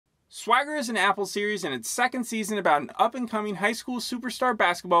Swagger is an Apple series in its second season about an up-and-coming high school superstar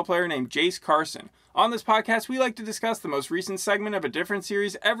basketball player named Jace Carson. On this podcast, we like to discuss the most recent segment of a different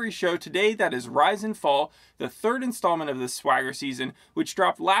series every show. Today, that is Rise and Fall, the third installment of this Swagger season, which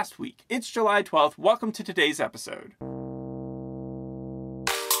dropped last week. It's July 12th. Welcome to today's episode.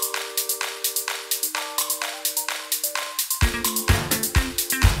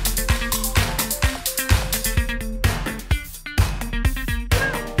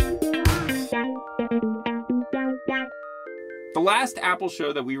 The last Apple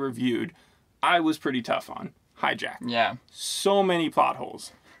show that we reviewed, I was pretty tough on. Hijack. Yeah. So many plot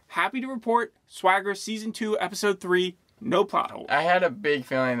holes. Happy to report, Swagger Season 2, Episode 3, no plot holes. I had a big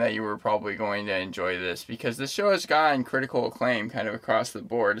feeling that you were probably going to enjoy this because the show has gotten critical acclaim kind of across the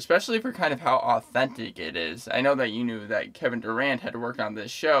board, especially for kind of how authentic it is. I know that you knew that Kevin Durant had worked on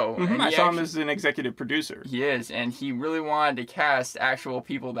this show. Mm-hmm. I saw him as an executive producer. He is, and he really wanted to cast actual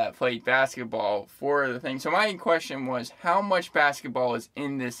people that played basketball for the thing. So my question was, how much basketball is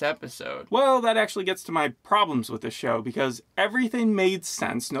in this episode? Well, that actually gets to my problems with the show because everything made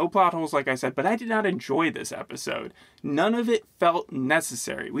sense. No plot holes, like I said, but I did not enjoy this episode. None of it felt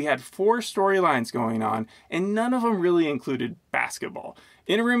necessary. We had 4 storylines going on, and none of them really included basketball.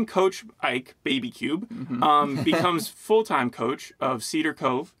 Interim coach Ike, Baby Cube, becomes full-time coach of Cedar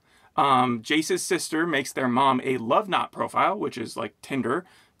Cove. Jace's sister makes their mom a love knot profile, which is like Tinder.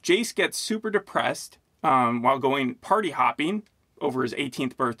 Jace gets super depressed while going party hopping over his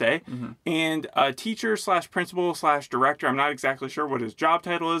 18th birthday. And a teacher / principal / director, I'm not exactly sure what his job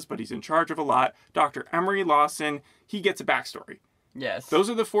title is, but he's in charge of a lot. Dr. Emery Lawson, he gets a backstory. Yes. Those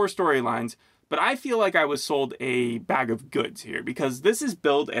are the 4 storylines, but I feel like I was sold a bag of goods here because this is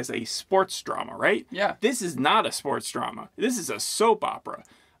billed as a sports drama, right? Yeah. This is not a sports drama. This is a soap opera.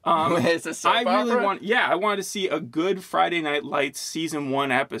 It's a soap opera? I wanted to see a good Friday Night Lights Season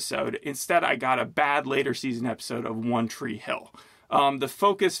 1 episode. Instead, I got a bad later season episode of One Tree Hill. The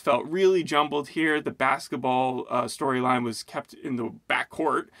focus felt really jumbled here. The basketball storyline was kept in the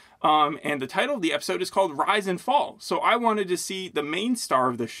backcourt. And the title of the episode is called Rise and Fall. So I wanted to see the main star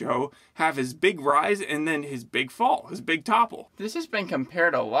of the show have his big rise and then his big fall, his big topple. This has been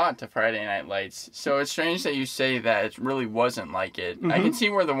compared a lot to Friday Night Lights, so it's strange that you say that it really wasn't like it. I can see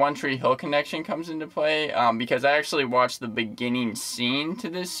where the One Tree Hill connection comes into play, because I actually watched the beginning scene to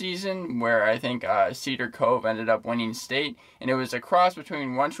this season where I think Cedar Cove ended up winning state, and it was a cross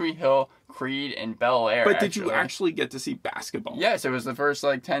between One Tree Hill, Creed, and Bel Air. But did you actually get to see basketball? Yes, it was the first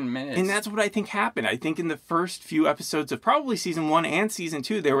 10 minutes. And that's what I think happened. I think in the first few episodes of probably Season 1 and Season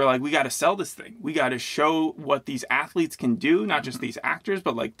 2, they were like, we got to sell this thing. We got to show what these athletes can do, not just these actors,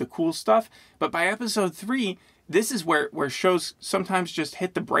 but like the cool stuff. But by Episode 3, this is where shows sometimes just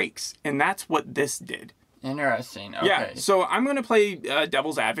hit the brakes. And that's what this did. Interesting. Okay. Yeah, so I'm going to play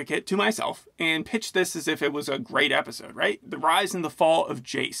devil's advocate to myself and pitch this as if it was a great episode, right? The rise and the fall of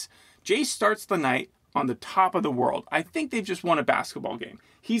Jace. Jace starts the night on the top of the world. I think they've just won a basketball game.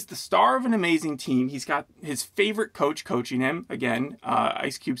 He's the star of an amazing team. He's got his favorite coach coaching him, again,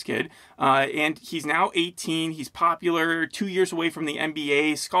 Ice Cube's kid. And he's now 18. He's popular, 2 years away from the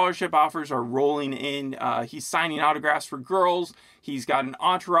NBA. Scholarship offers are rolling in. He's signing autographs for girls. He's got an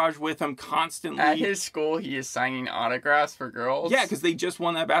entourage with him constantly. At his school, he is signing autographs for girls? Yeah, because they just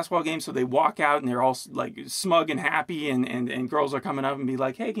won that basketball game, so they walk out and they're all like smug and happy, and girls are coming up and be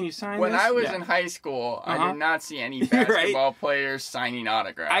like, hey, can you sign when this? I was in high school, I did not see any basketball players signing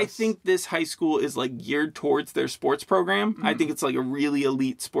autographs. I think this high school is like geared towards their sports program. I think it's like a really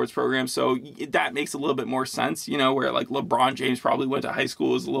elite sports program, so that makes a little bit more sense, where like LeBron James probably went to high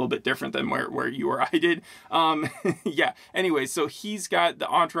school is a little bit different than where you or I did. Yeah, anyway, so he's got the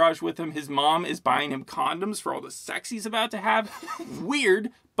entourage with him. His mom is buying him condoms for all the sex he's about to have. Weird,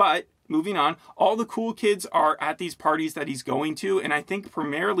 but moving on. All the cool kids are at these parties that he's going to, and I think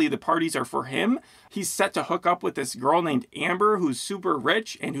primarily the parties are for him. He's set to hook up with this girl named Amber, who's super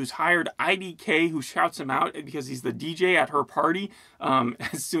rich and who's hired IDK, who shouts him out because he's the DJ at her party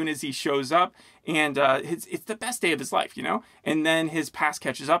as soon as he shows up. And it's the best day of his life, And then his past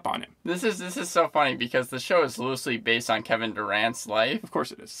catches up on him. This is so funny because the show is loosely based on Kevin Durant's life. Of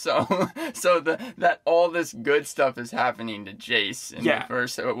course it is. So that all this good stuff is happening to Jace in the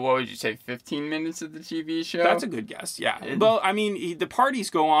first, what would you say, 15 minutes of the TV show? That's a good guess, yeah. Well, I mean, the parties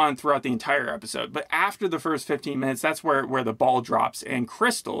go on throughout the entire episode, but after the first 15 minutes, that's where the ball drops, and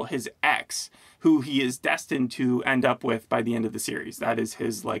Crystal, his ex, who he is destined to end up with by the end of the series. That is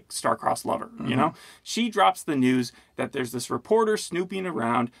his like star-crossed lover, you know? She drops the news that there's this reporter snooping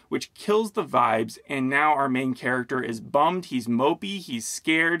around, which kills the vibes, and now our main character is bummed, he's mopey, he's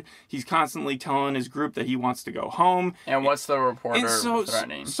scared, he's constantly telling his group that he wants to go home. And what's the reporter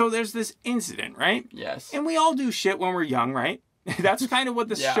threatening? So there's this incident, right? Yes. And we all do shit when we're young, right? That's kind of what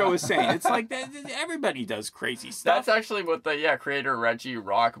this show is saying. It's like everybody does crazy stuff. That's actually what the creator Reggie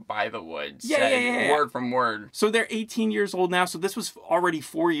Rock by the Woods said, word from word. So they're 18 years old now. So this was already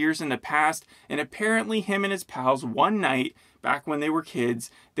 4 years in the past. And apparently him and his pals one night back when they were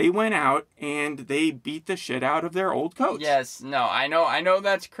kids, they went out and they beat the shit out of their old coach. Yes, no, I know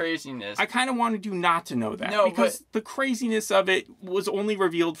that's craziness. I kind of wanted you not to know that. No, because the craziness of it was only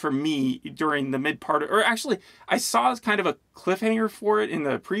revealed for me during the mid part or actually, I saw kind of a cliffhanger for it in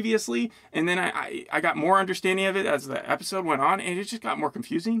the previously, and then I got more understanding of it as the episode went on, and it just got more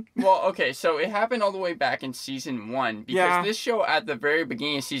confusing. Well, okay, so it happened all the way back in season 1, because this show at the very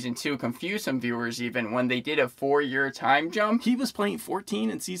beginning of season 2 confused some viewers even when they did a 4-year time jump. He was playing 14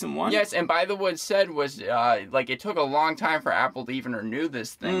 in season 1? Yes, and by the what said was, it took a long time for Apple to even renew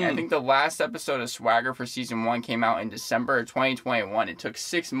this thing. I think the last episode of Swagger for season 1 came out in December of 2021. It took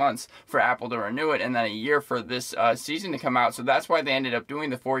 6 months for Apple to renew it, and then a year for this season to come out. So that's why they ended up doing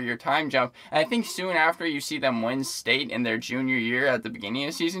the 4-year time jump. And I think soon after you see them win state in their junior year at the beginning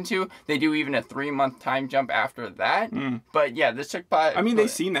of season 2, they do even a 3-month time jump after that. But yeah, this took... they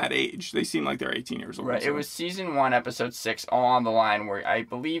seem that age. They seem like they're 18 years old. Right, so. It was season 1, episode 6, all on the line, where I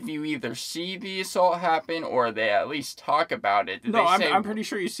believe you either see the assault happen or they at least talk about it. I'm pretty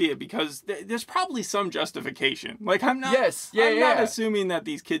sure you see it because there's probably some justification. Like, I'm not... I'm not assuming that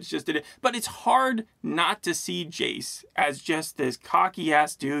these kids just did it. But it's hard not to see Jace as just this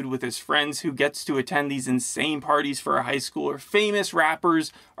cocky-ass dude with his friends who gets to attend these insane parties for a high schooler. Famous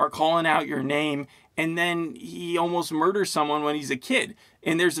rappers are calling out your name, and then he almost murders someone when he's a kid.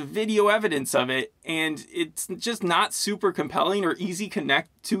 And there's video evidence of it, and it's just not super compelling or easy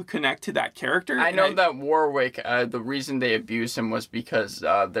to connect to that character. I know that Warwick, the reason they abused him was because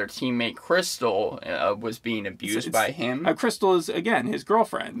their teammate Crystal was being abused by him. Crystal is, again, his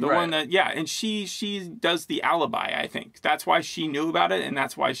girlfriend. The one that, and she does the alibi, I think. That's why she knew about it, and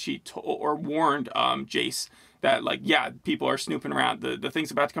that's why she warned Jace that, people are snooping around. The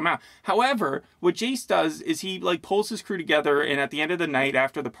thing's about to come out. However, what Jace does is he, pulls his crew together, and at the end of the night,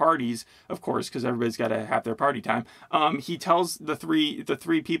 after the parties, of course, because everybody's got to have their party time, he tells the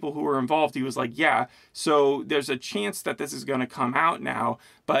three people who were involved, he was like, so there's a chance that this is going to come out now,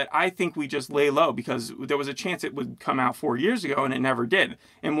 but I think we just lay low, because there was a chance it would come out 4 years ago, and it never did.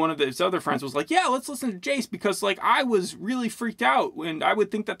 And one of his other friends was like, let's listen to Jace, because, I was really freaked out, and I would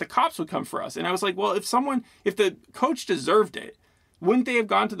think that the cops would come for us. And I was like, well, if the coach deserved it, wouldn't they have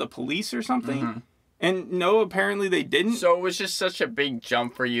gone to the police or something? And no, apparently they didn't. So it was just such a big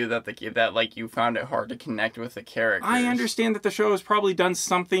jump for you that you found it hard to connect with the characters. I understand that the show has probably done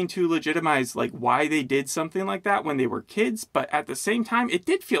something to legitimize why they did something like that when they were kids, but at the same time, it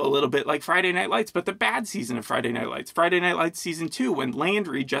did feel a little bit like Friday Night Lights, but the bad season of Friday Night Lights. Friday Night Lights season 2, when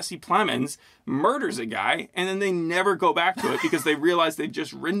Landry, Jesse Plemons, murders a guy, and then they never go back to it because they realize they've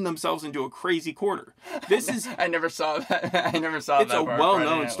just ridden themselves into a crazy corner. This is... I never saw that. It's a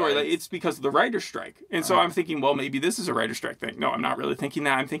well-known story. It's because of the writer's strike. And so I'm thinking, well, maybe this is a writer's strike thing. No, I'm not really thinking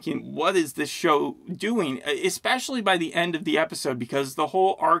that. I'm thinking, what is this show doing? Especially by the end of the episode, because the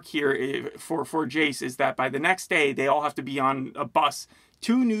whole arc here for Jace is that by the next day, they all have to be on a bus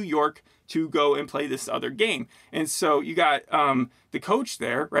to New York to go and play this other game. And so you got the coach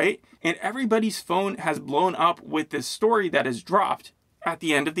there, right? And everybody's phone has blown up with this story that is dropped at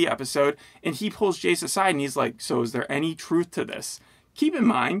the end of the episode. And he pulls Jace aside and he's like, so is there any truth to this? Keep in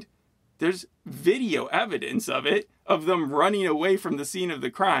mind, there's video evidence of it, of them running away from the scene of the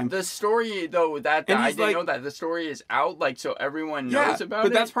crime. The story, though, I didn't know that. The story is out, so everyone knows about it.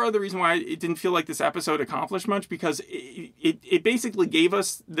 But that's part of the reason why it didn't feel like this episode accomplished much, because it basically gave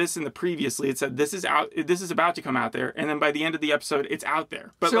us this in the previously. It said, this is out, this is about to come out there, and then by the end of the episode, it's out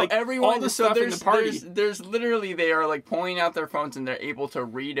there. But so everyone, all the stuff in the party... There's literally, they are pulling out their phones and they're able to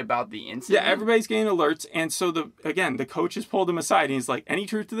read about the incident. Yeah, everybody's getting alerts, and so the coach has pulled him aside, and he's like, any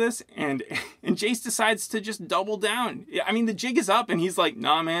truth to this? And Jace decides to just double down. I mean, the jig is up, and he's like,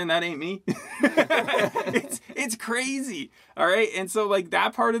 nah, man, that ain't me. It's crazy. All right. And so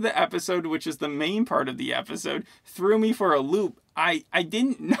that part of the episode, which is the main part of the episode, threw me for a loop. I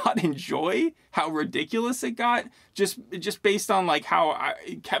didn't not enjoy how ridiculous it got, just based on how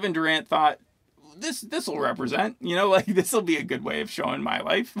Kevin Durant thought this will represent, like this will be a good way of showing my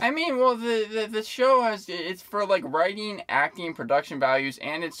life. I mean, well, the show it's for like writing, acting, production values,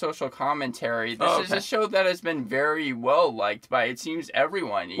 and its social commentary. This is a show that has been very well liked by, it seems,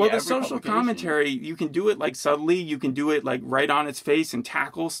 everyone. Well, the social commentary, you can do it like subtly, you can do it like right on its face and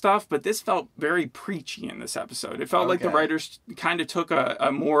tackle stuff, but this felt very preachy in this episode. It felt like the writers kind of took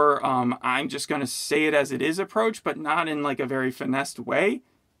a more I'm just going to say it as it is approach, but not in like a very finessed way.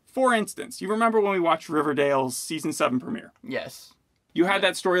 For instance, you remember when we watched Riverdale's season 7 premiere? Yes. You had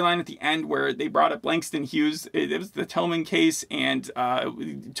that storyline at the end where they brought up Langston Hughes. It was the Tillman case, and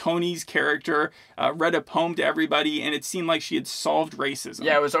Tony's character read a poem to everybody, and it seemed like she had solved racism.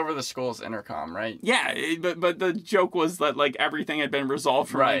 Yeah, it was over the school's intercom, right? Yeah, but the joke was that like everything had been resolved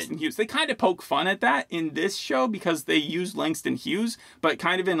from Langston Hughes. They kind of poke fun at that in this show because they used Langston Hughes, but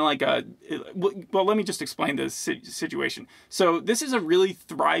kind of in like well, let me just explain the situation. So this is a really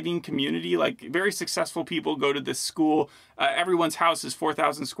thriving community. Like very successful people go to this school. Everyone's house is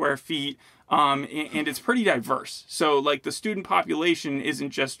 4,000 square feet, and it's pretty diverse. So, like, the student population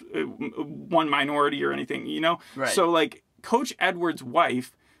isn't just one minority or anything, Right. So, like, Coach Edward's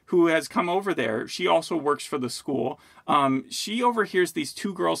wife, who has come over there, she also works for the school. She overhears these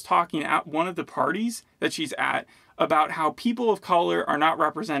two girls talking at one of the parties that she's at about how people of color are not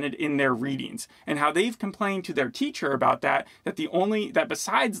represented in their readings and how they've complained to their teacher about that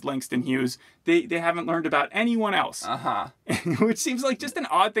besides Langston Hughes, they haven't learned about anyone else. Which seems like just an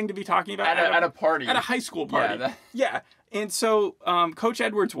odd thing to be talking about at a party. At a high school party. Yeah. And so Coach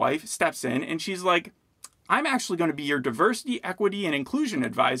Edward's wife steps in and she's like, I'm actually going to be your diversity, equity, and inclusion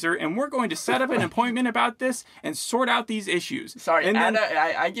advisor, and we're going to set up an appointment about this and sort out these issues. Sorry, and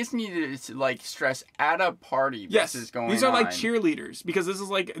I just need to like stress at a party. Yes, this is going these are on. Like cheerleaders because this is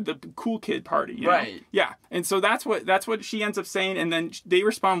like the cool kid party, right? Yeah, and so that's what she ends up saying, and then they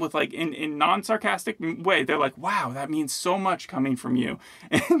respond with like in non-sarcastic way. They're like, "Wow, that means so much coming from you,"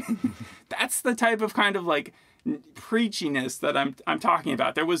 and that's the type of kind of like preachiness that I'm talking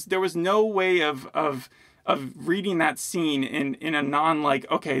about. There was no way of reading that scene in a non like,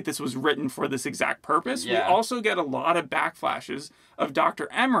 okay, this was written for this exact purpose. Yeah. We also get a lot of backflashes of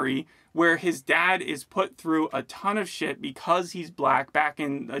Dr. Emery where his dad is put through a ton of shit because he's black back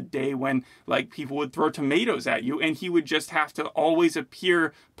in a day when like people would throw tomatoes at you and he would just have to always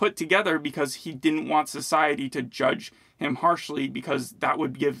appear put together because he didn't want society to judge him harshly because that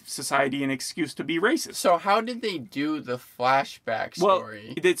would give society an excuse to be racist. So how did they do the flashback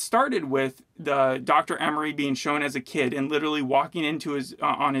story? Well, it started with the Dr. Emery being shown as a kid and literally walking into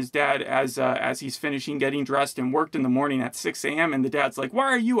on his dad as he's finishing getting dressed and worked in the morning at 6 a.m. And the dad's like, "Why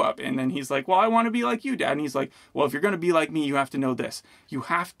are you up?" And then he's like, "Well, I want to be like you, Dad." And he's like, "Well, if you're going to be like me, you have to know this. You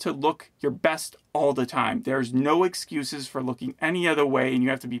have to look your best all the time. There's no excuses for looking any other way, and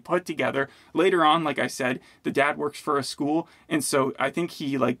you have to be put together." Later on, like I said, the dad works for a school, and so I think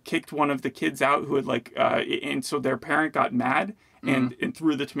he like kicked one of the kids out who had like and so their parent got mad and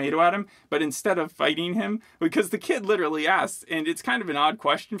threw the tomato at him. But instead of fighting him, because the kid literally asked, and it's kind of an odd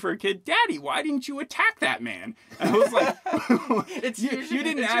question for a kid, "Daddy, why didn't you attack that man?" And I was like, you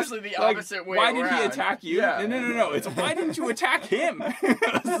didn't ask the opposite way why around. Did he attack you? Yeah. No. It's why didn't you attack him?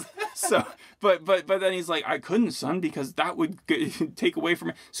 So, but then he's like, "I couldn't, son, because that would take away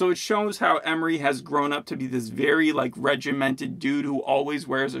from it." So it shows how Emery has grown up to be this very like regimented dude who always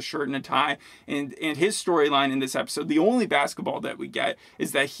wears a shirt and a tie. And his storyline in this episode, the only basketball that we get,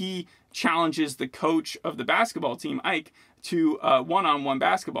 is that he challenges the coach of the basketball team, Ike, to a one-on-one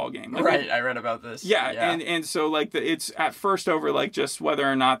basketball game. Like, right, I read about this. Yeah. And so like it's at first over like just whether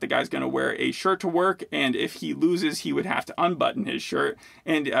or not the guy's going to wear a shirt to work, and if he loses, he would have to unbutton his shirt,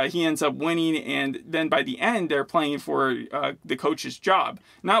 and he ends up winning, and then by the end they're playing for the coach's job,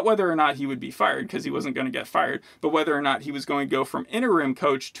 not whether or not he would be fired because he wasn't going to get fired, but whether or not he was going to go from interim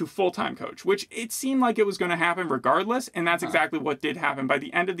coach to full-time coach, which it seemed like it was going to happen regardless, and that's exactly what did happen. By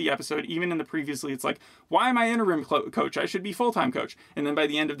the end of the episode, even in the previously, it's like, why am I interim coach? I should be full-time coach. And then by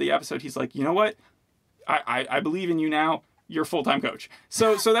the end of the episode, he's like, "You know what? I believe in you now. You're full-time coach."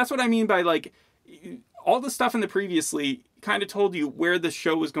 So that's what I mean by like all the stuff in the previously kind of told you where the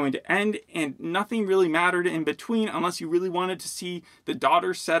show was going to end, and nothing really mattered in between unless you really wanted to see the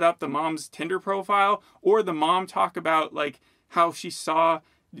daughter set up the mom's Tinder profile or the mom talk about like how she saw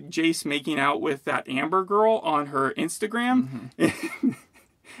Jace making out with that Amber girl on her Instagram.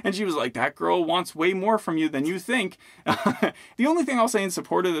 And she was like, that girl wants way more from you than you think. The only thing I'll say in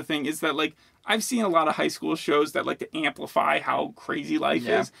support of the thing is that, like, I've seen a lot of high school shows that like to amplify how crazy life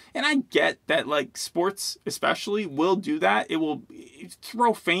is. And I get that, like, sports especially will do that. It will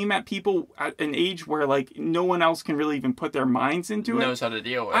throw fame at people at an age where, like, no one else can really even put their minds into it. Knows how to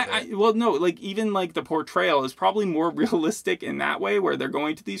deal with it. Well, no, like, even like the portrayal is probably more realistic in that way, where they're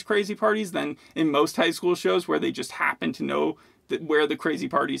going to these crazy parties, than in most high school shows where they just happen to know where the crazy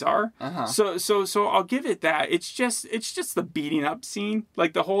parties are. So I'll give it that. It's just the beating up scene.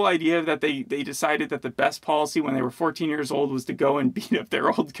 Like, the whole idea that they decided that the best policy when they were 14 years old was to go and beat up their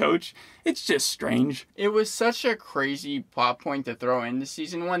old coach. It's just strange. It was such a crazy plot point to throw into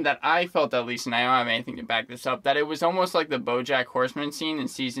season 1 that I felt, at least, and I don't have anything to back this up, that it was almost like the BoJack Horseman scene in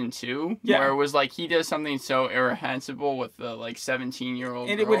season 2, where it was like he does something so irreprehensible with the, like, 17-year-old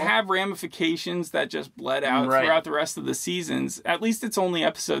and girl. It would have ramifications that just bled out throughout the rest of the seasons. At least it's only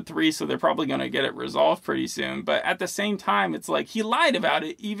episode 3, so they're probably going to get it resolved pretty soon. But at the same time, it's like he lied about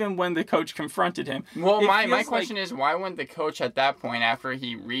it even when the coach confronted him. Well, my question is, why wouldn't the coach at that point, after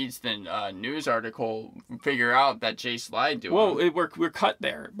he reads the news article, figure out that Jace lied to him? Well, we're cut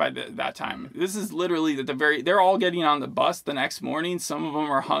there by that time. This is literally they're all getting on the bus the next morning. Some of them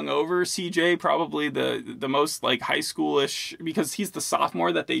are hungover. CJ, probably the most, like, high schoolish, because he's the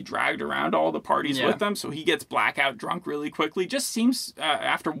sophomore that they dragged around all the parties with them. So he gets blackout drunk really quickly. Just seems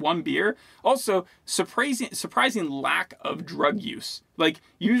after one beer. Also, surprising lack of drug use. Like,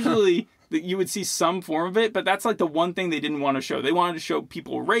 usually you would see some form of it, but that's like the one thing they didn't want to show. They wanted to show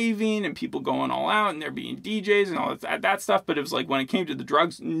people raving and people going all out and there being DJs and all that stuff. But it was like, when it came to the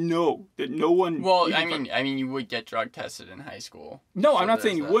drugs, no one. Well, I mean, you would get drug tested in high school. No, I'm not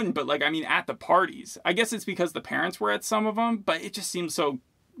saying you wouldn't, but, like, I mean, at the parties, I guess it's because the parents were at some of them, but it just seems so,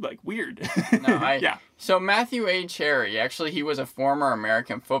 like, weird. Yeah. So Matthew A. Cherry, actually, he was a former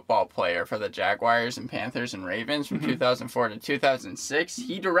American football player for the Jaguars and Panthers and Ravens from 2004 to 2006.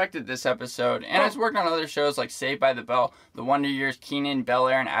 He directed this episode and has worked on other shows like Saved by the Bell, The Wonder Years, Kenan, Bel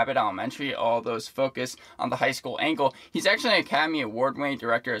Air, and Abbott Elementary. All those focus on the high school angle. He's actually an Academy Award-winning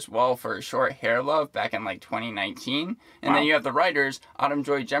director as well for a short Hair Love back in, like, 2019. And then you have the writers, Autumn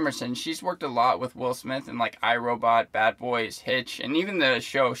Joy Jemerson. She's worked a lot with Will Smith in, like, iRobot, Bad Boys, Hitch, and even the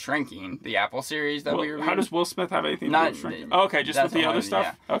show Shrinking, the Apple series that we reviewed. How does Will Smith have anything to do with Shrinking? Oh, okay, just with the other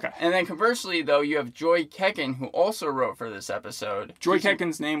stuff? Yeah. Okay. And then conversely, though, you have Joy Kekin, who also wrote for this episode. Joy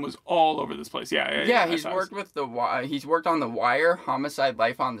Kekin's name was all over this place. Yeah, he's worked on The Wire, Homicide,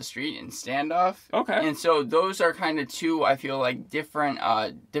 Life on the Street, and Standoff. Okay. And so those are kind of two, I feel like, different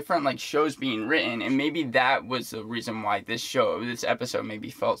like shows being written, and maybe that was the reason why this episode maybe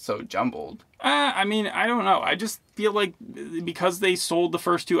felt so jumbled. I mean, I don't know. I just feel like because they sold the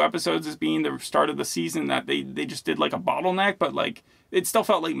first 2 episodes as being the start of the season, that they just did, like, a bottleneck, but, like, it still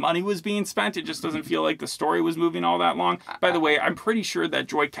felt like money was being spent. It just doesn't feel like the story was moving all that long. By the way, I'm pretty sure that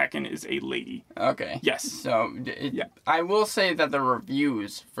Joy Kekin is a lady. Okay. Yes. So, I will say that the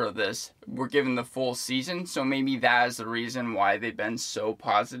reviews for this were given the full season, so maybe that is the reason why they've been so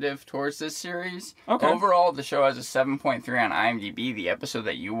positive towards this series. Okay. Overall, the show has a 7.3 on IMDb. The episode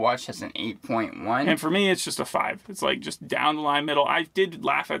that you watched has an 8.1. And for me, it's just a 5. It's, like, just down the line middle. I did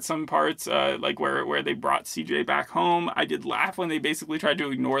laugh at some parts, like where they brought CJ back home. I did laugh when they basically tried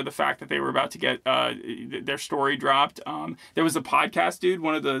to ignore the fact that they were about to get their story dropped. There was a podcast dude,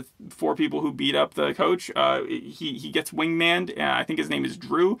 one of the 4 people who beat up the coach. He gets wingmanned. I think his name is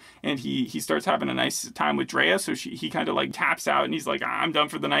Drew, and he starts having a nice time with Drea. So he kind of, like, taps out and he's like, I'm done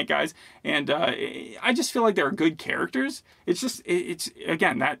for the night, guys. And I just feel like they're good characters. It's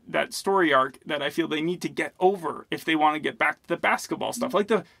again that story arc that I feel they need to get over if they want to get back to the basketball stuff. Like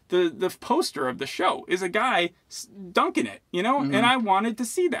the poster of the show is a guy dunking it, you know, and I wanted to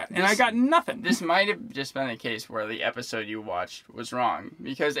see that, and I got nothing. This might have just been a case where the episode you watched was wrong,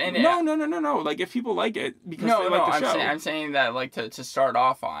 because no. Like, if people like it because they like the show. I'm saying that, like, to start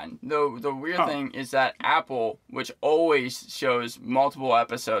off on. The weird thing is that Apple, which always shows multiple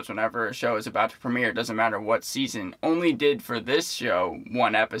episodes whenever a show is about to premiere, doesn't matter what season, only did for this show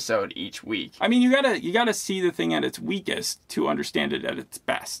 1 episode each week. I mean, you gotta see the thing at its weakest to understand it at its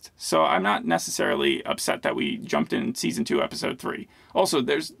best. So I'm not necessarily upset that we jumped in season 2, episode 3. Also,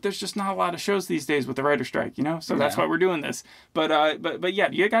 there's just not a lot of shows these days with the writer strike, you know? So that's why we're doing this. But yeah,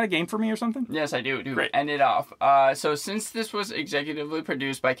 you got a game for me or something? Yes, I do. Great. End it off. So since this was executively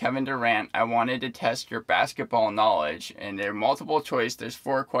produced by Kevin Durant, I wanted to test your basketball knowledge. And they're multiple choice. There's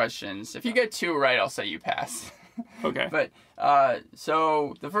 4 questions. If you get 2 right, I'll say you pass. Okay. But,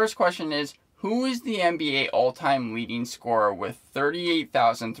 so the first question is, Who is the NBA all-time leading scorer with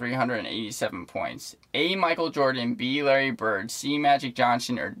 38,387 points? A. Michael Jordan, B. Larry Bird, C. Magic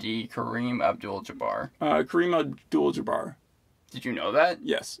Johnson, or D. Kareem Abdul-Jabbar? Kareem Abdul-Jabbar. Did you know that?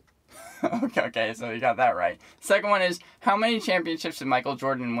 Yes. Okay, so you got that right. Second one is, how many championships did Michael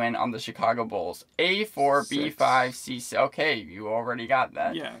Jordan win on the Chicago Bulls? A4, B5, C6. Okay, you already got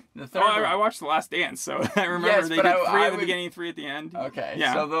that. Yeah. The third I watched The Last Dance, so I remember they did 3 at the beginning, 3 at the end. Okay,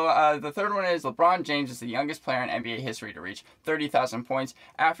 yeah. So the third one is, LeBron James is the youngest player in NBA history to reach 30,000 points.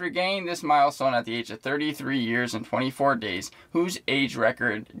 After gaining this milestone at the age of 33 years and 24 days, whose age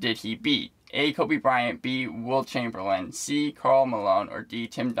record did he beat? A. Kobe Bryant, B. Wilt Chamberlain, C. Karl Malone, or D.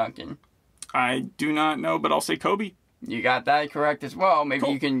 Tim Duncan? I do not know, but I'll say Kobe. You got that correct as well. Maybe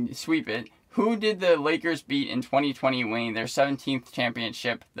cool. You can sweep it. Who did the Lakers beat in 2020, winning their 17th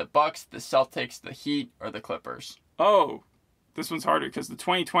championship? The Bucks, the Celtics, the Heat, or the Clippers? Oh, this one's harder because the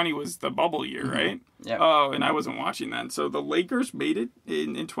 2020 was the bubble year, right? Yeah. Oh, and I wasn't watching then. So the Lakers made it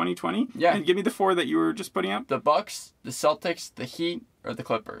in 2020? Yeah. And give me the 4 that you were just putting up. The Bucks, the Celtics, the Heat, or the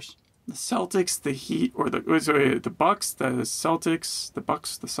Clippers? The Celtics, the Heat, or the Bucks, the Celtics, the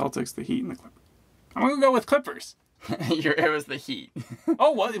Bucks, the Celtics, the Heat, and the Clippers. I'm going to go with Clippers. It was the Heat.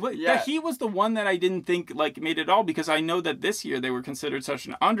 Oh, what? Yeah. The Heat was the one that I didn't think made it all because I know that this year they were considered such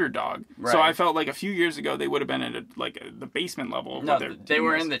an underdog. Right. So I felt like a few years ago they would have been at the basement level. Of no, what their they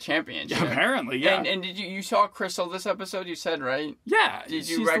were in the championship. Yeah, apparently, yeah. And did you saw Crystal this episode? You said, right? Yeah. Did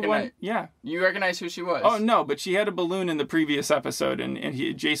you recognize? Yeah. You recognize who she was? Oh no, but she had a balloon in the previous episode, and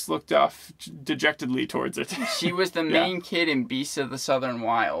Jace looked off dejectedly towards it. She was the main kid in Beasts of the Southern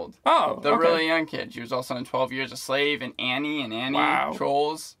Wild. Oh, the really young kid. She was also in 12 Years a Slave and Annie. Wow.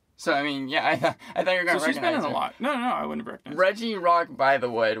 Trolls. So, I mean, yeah, I thought you were going to recognize her. So she's been in a lot. No, I wouldn't have recognized Reggie Rock, by the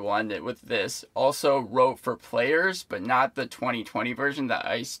way, won it with this. Also wrote for Players, but not the 2020 version, the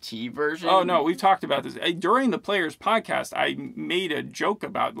Ice-T version. Oh, no, we've talked about this. During the Players podcast, I made a joke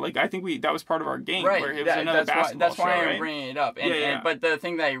about, I think that was part of our game. Right. Where it was another basketball that's why show, I'm right? bringing it up. Yeah. But the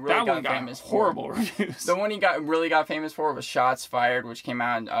thing that he really got famous horrible for. reviews. The one he really got famous for was Shots Fired, which came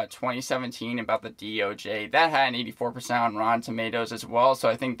out in 2017 about the DOJ. That had an 84% on Rotten Tomatoes as well, so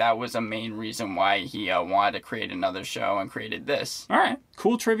I think that was a main reason why he wanted to create another show and created this. All right.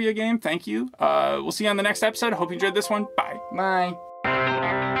 Cool trivia game. Thank you. We'll see you on the next episode. Hope you enjoyed this one. Bye. Bye.